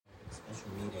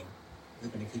they're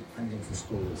going to keep funding for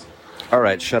schools. All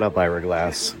right, shut up, Ira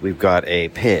Glass. We've got a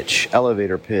pitch,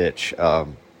 elevator pitch.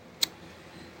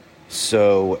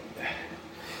 So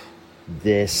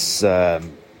this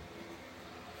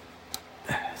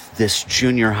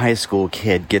junior high school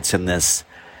kid gets in this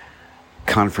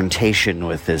confrontation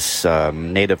with this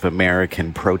Native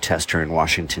American protester in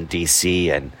Washington, D.C.,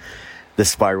 and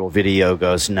this viral video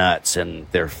goes nuts, and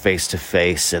they're face to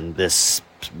face, and this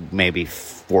maybe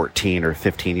 14 or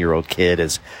 15-year-old kid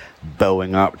is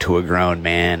bowing up to a grown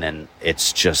man, and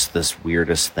it's just this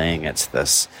weirdest thing. It's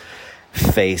this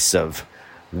face of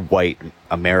white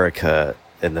America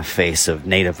in the face of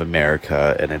Native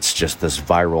America, and it's just this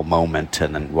viral moment,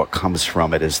 and then what comes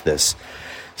from it is this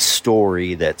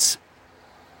story that's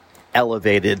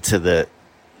elevated to the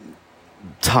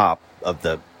top of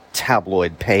the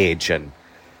tabloid page, and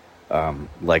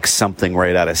like something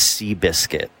right out of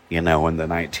Seabiscuit, in the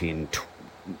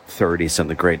 1930s and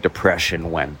the Great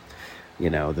Depression, when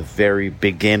the very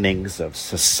beginnings of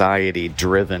society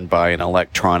driven by an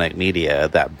electronic media,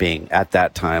 that being at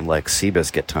that time like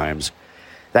Seabiscuit times,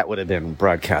 that would have been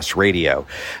broadcast radio.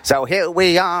 So here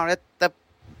we are at the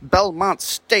Belmont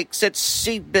Stakes at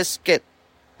Seabiscuit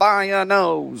by a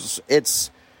nose.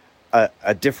 It's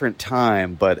a different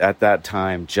time, but at that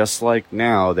time, just like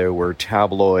now, there were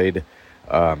tabloid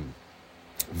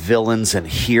villains and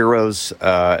heroes,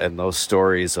 and those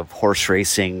stories of horse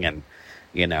racing, and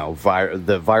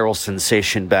the viral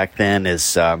sensation back then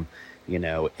is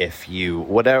if you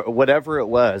whatever it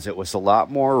was a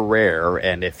lot more rare,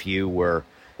 and if you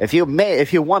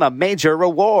won a major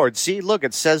award, see, look,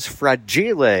 it says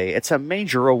Fragile, it's a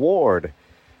major award.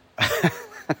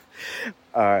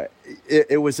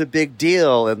 It was a big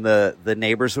deal, and the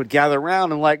neighbors would gather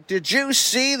around and like, did you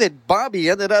see that Bobby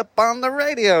ended up on the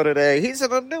radio today? He's in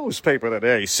the newspaper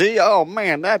today. See, oh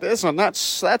man,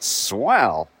 that's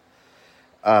swell.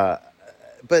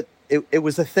 But it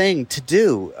was a thing to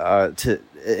do,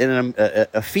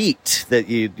 a feat that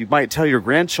you might tell your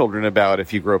grandchildren about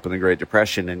if you grew up in the Great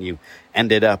Depression and you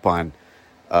ended up on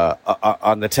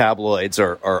the tabloids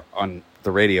or on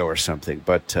the radio or something.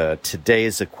 But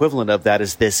today's equivalent of that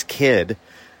is this kid,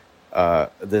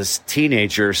 this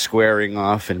teenager squaring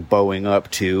off and bowing up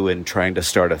to and trying to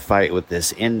start a fight with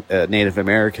this Native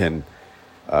American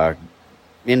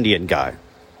Indian guy.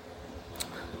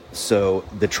 So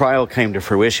the trial came to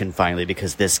fruition finally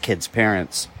because this kid's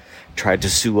parents tried to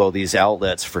sue all these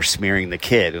outlets for smearing the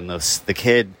kid, and the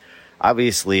kid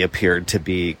obviously appeared to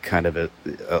be kind of a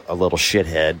little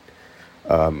shithead.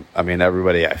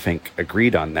 Everybody, I think,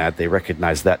 agreed on that. They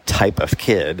recognized that type of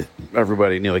kid.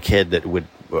 Everybody knew a kid that would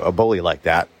a bully like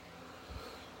that.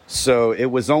 So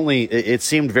it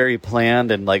seemed very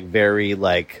planned and very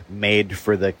made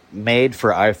for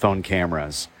iPhone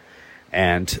cameras.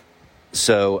 And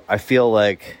so I feel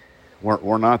like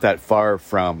we're not that far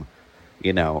from,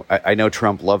 I know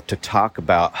Trump loved to talk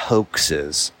about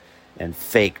hoaxes and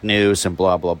fake news and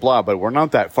blah, blah, blah, but we're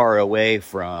not that far away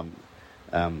from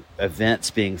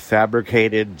events being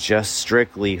fabricated just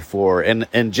strictly for, and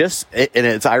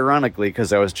it's ironically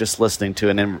because I was just listening to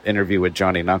an interview with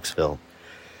Johnny Knoxville,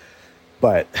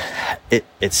 but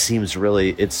it seems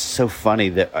really, it's so funny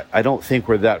that I don't think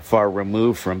we're that far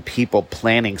removed from people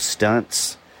planning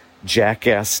stunts,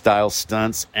 Jackass style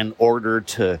stunts, in order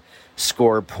to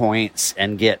score points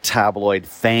and get tabloid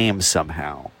fame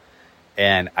somehow.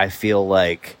 And I feel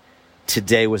like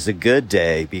today was a good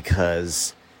day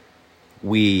because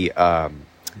we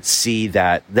see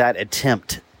that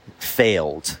attempt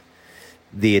failed.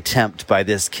 The attempt by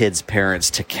this kid's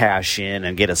parents to cash in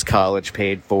and get his college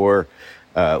paid for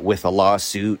with a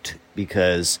lawsuit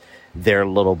because their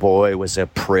little boy was a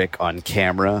prick on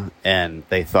camera, and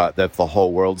they thought that the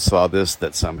whole world saw this,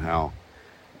 that somehow,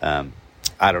 I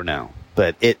don't know.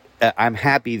 But I'm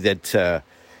happy that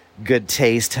good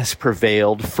taste has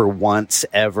prevailed for once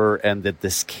ever, and that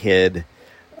this kid,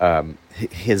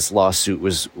 his lawsuit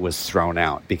was thrown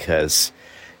out because,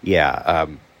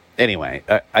 anyway,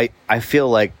 I feel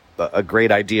like a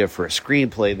great idea for a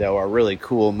screenplay, though, a really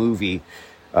cool movie,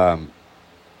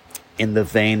 in the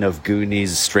vein of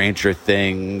Goonies, Stranger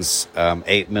Things,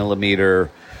 8mm,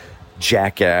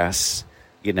 Jackass,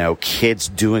 kids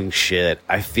doing shit.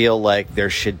 I feel like there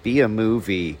should be a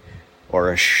movie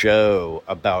or a show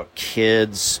about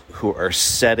kids who are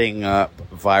setting up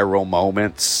viral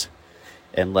moments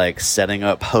and setting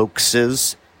up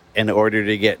hoaxes in order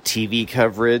to get TV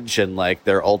coverage, and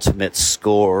their ultimate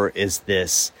score is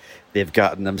this. They've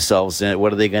gotten themselves in.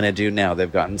 What are they going to do now?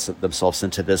 They've gotten themselves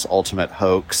into this ultimate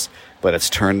hoax, but it's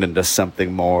turned into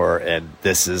something more, and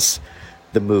this is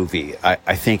the movie.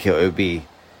 I think it would be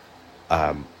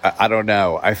I don't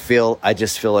know. I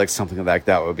just feel like something like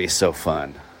that would be so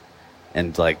fun.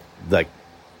 And like,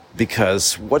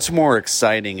 because what's more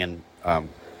exciting and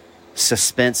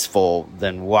suspenseful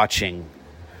than watching,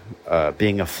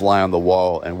 being a fly on the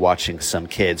wall and watching some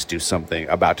kids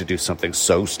about to do something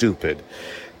so stupid,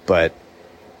 but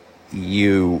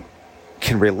you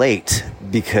can relate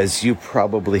because you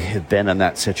probably have been in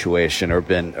that situation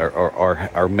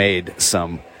or made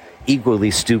some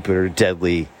equally stupid or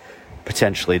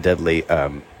potentially deadly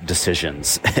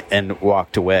decisions and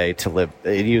walked away to live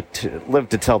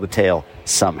to tell the tale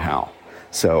somehow.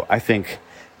 So I think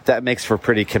that makes for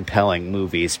pretty compelling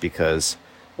movies because,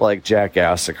 like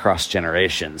Jackass, across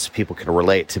generations, people can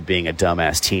relate to being a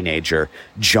dumbass teenager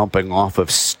jumping off of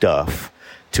stuff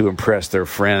to impress their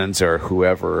friends or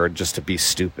whoever, or just to be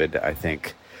stupid. I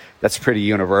think that's pretty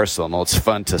universal, and it's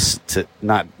fun to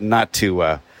not to.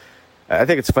 I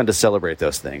think it's fun to celebrate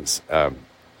those things,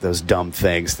 those dumb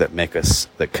things that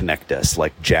connect us,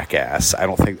 like Jackass.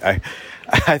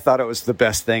 I thought it was the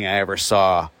best thing I ever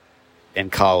saw in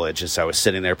college as I was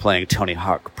sitting there playing Tony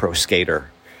Hawk Pro Skater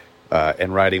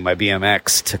and riding my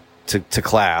BMX to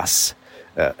class.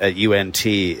 At UNT,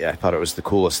 I thought it was the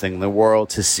coolest thing in the world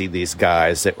to see these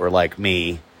guys that were like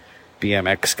me,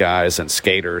 BMX guys and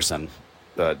skaters, and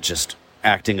just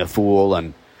acting a fool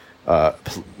and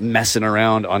messing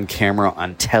around on camera,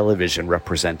 on television,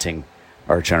 representing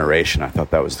our generation. I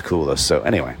thought that was the coolest. So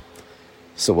anyway,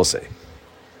 so we'll see.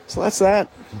 So that's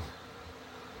that.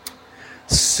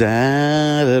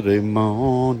 Saturday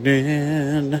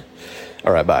morning.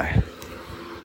 All right, bye.